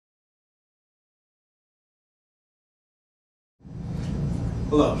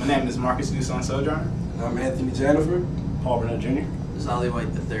Hello, my name is Marcus Newson Sojourner. I'm Anthony Jennifer. Paul Burnett Jr. This is Ollie White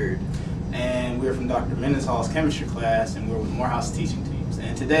III. And we're from Dr. Mendenhall's chemistry class, and we're with Morehouse teaching teams.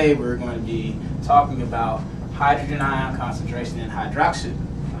 And today we're going to be talking about hydrogen ion concentration and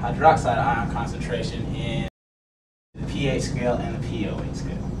hydroxide ion concentration in the pH scale and the pOH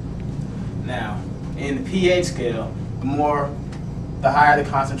scale. Now, in the pH scale, the higher the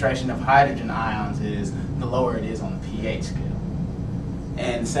concentration of hydrogen ions is, the lower it is on the pH scale.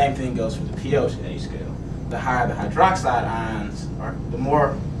 And the same thing goes for the pOH scale. The higher the hydroxide ions are, the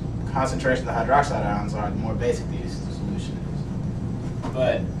more concentration the hydroxide ions are, the more basic the solution is.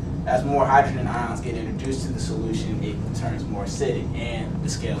 But as more hydrogen ions get introduced to the solution, it turns more acidic and the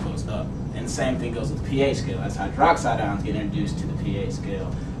scale goes up. And the same thing goes with the pH scale. As hydroxide ions get introduced to the pH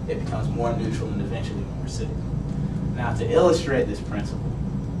scale, it becomes more neutral and eventually more acidic. Now, to illustrate this principle,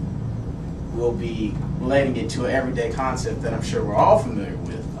 we'll be relating it to an everyday concept that I'm sure we're all familiar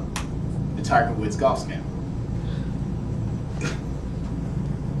with, the Tiger Woods golf scandal.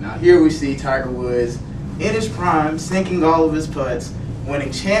 Now here we see Tiger Woods in his prime, sinking all of his putts,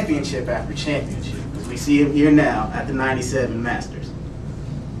 winning championship after championship, as we see him here now at the 97 Masters.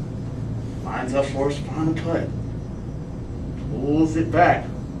 Lines up for his final putt, pulls it back,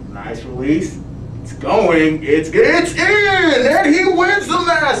 nice release, it's going, it's in, and he wins the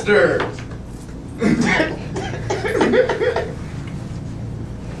Masters!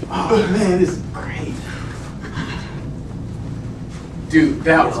 Oh man, this is great. Dude,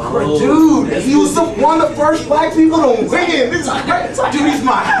 that was great. Dude, he was one of the first black people to win. This is great. Dude, he's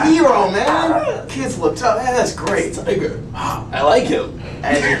my hero, man. Kids look tough. Man, that's great. Tiger. I like him.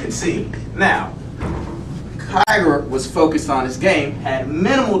 As you can see. Now, Tiger was focused on his game, had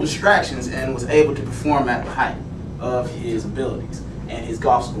minimal distractions, and was able to perform at the height of his abilities. And his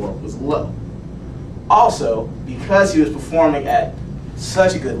golf score was low. Also, because he was performing at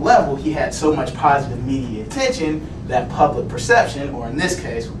such a good level, he had so much positive media attention that public perception, or in this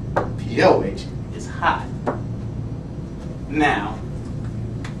case, pOH, is high. Now,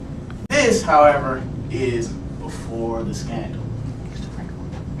 this, however, is before the scandal.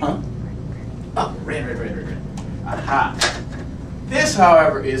 Huh? Oh, red. Aha. This,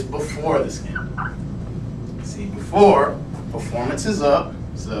 however, is before the scandal. See, before, performance is up,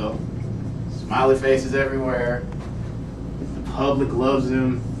 so smiley faces everywhere, the public loves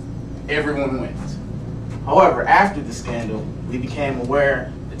him, everyone wins. However, after the scandal, we became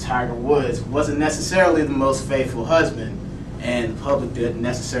aware that Tiger Woods wasn't necessarily the most faithful husband, and the public didn't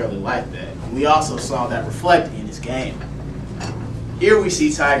necessarily like that. And we also saw that reflected in his game. Here we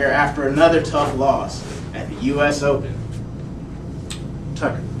see Tiger after another tough loss at the US Open.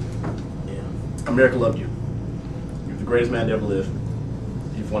 Tiger. Yeah. America loved you. You're the greatest man to ever live.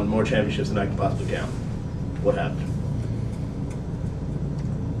 You've won more championships than I can possibly count. What happened?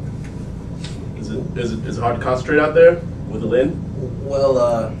 Is it hard to concentrate out there with a Lynn?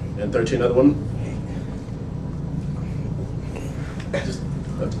 Well, and 13 other women? Just,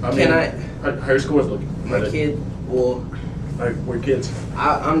 how your scores looking? My kid, well, where kids?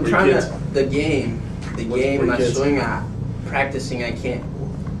 I'm trying to, the game, my kids? swing, practicing, I can't.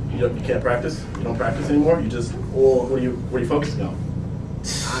 You can't practice? You don't practice anymore? You just, Well, what are you focusing on?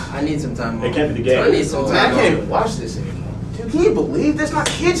 I need some time off. It can't be the game. I need some Man, time I can't off. even watch this anymore. Dude, can you believe this? My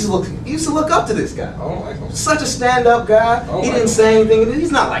kids used to look up to this guy. I don't like him. Such a stand-up guy. Oh, He my didn't God. say anything.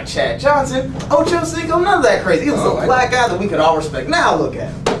 He's not like Chad Johnson, Ocho Cinco, none of that crazy. He was Oh, a my black guy that we could all respect. Now look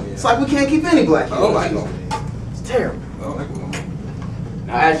at him. Yeah. It's like we can't keep any black kids. I don't like him. It's terrible. I don't like him.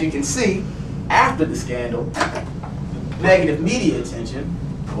 Now, as you can see, after the scandal, negative media attention,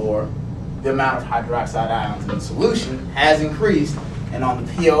 or the amount of hydroxide ions in the solution, has increased, and on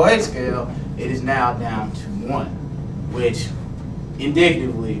the pOH scale, it is now down to 1, which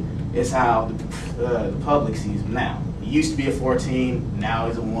indicatively is how the public sees him now. He used to be a 14, now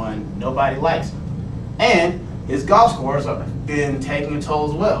he's a 1. Nobody likes him. And his golf scores have been taking a toll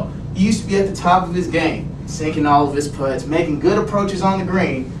as well. He used to be at the top of his game, sinking all of his putts, making good approaches on the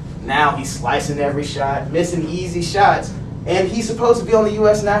green. Now he's slicing every shot, missing easy shots, and he's supposed to be on the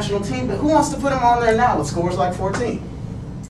U.S. national team, but who wants to put him on there now with scores like 14?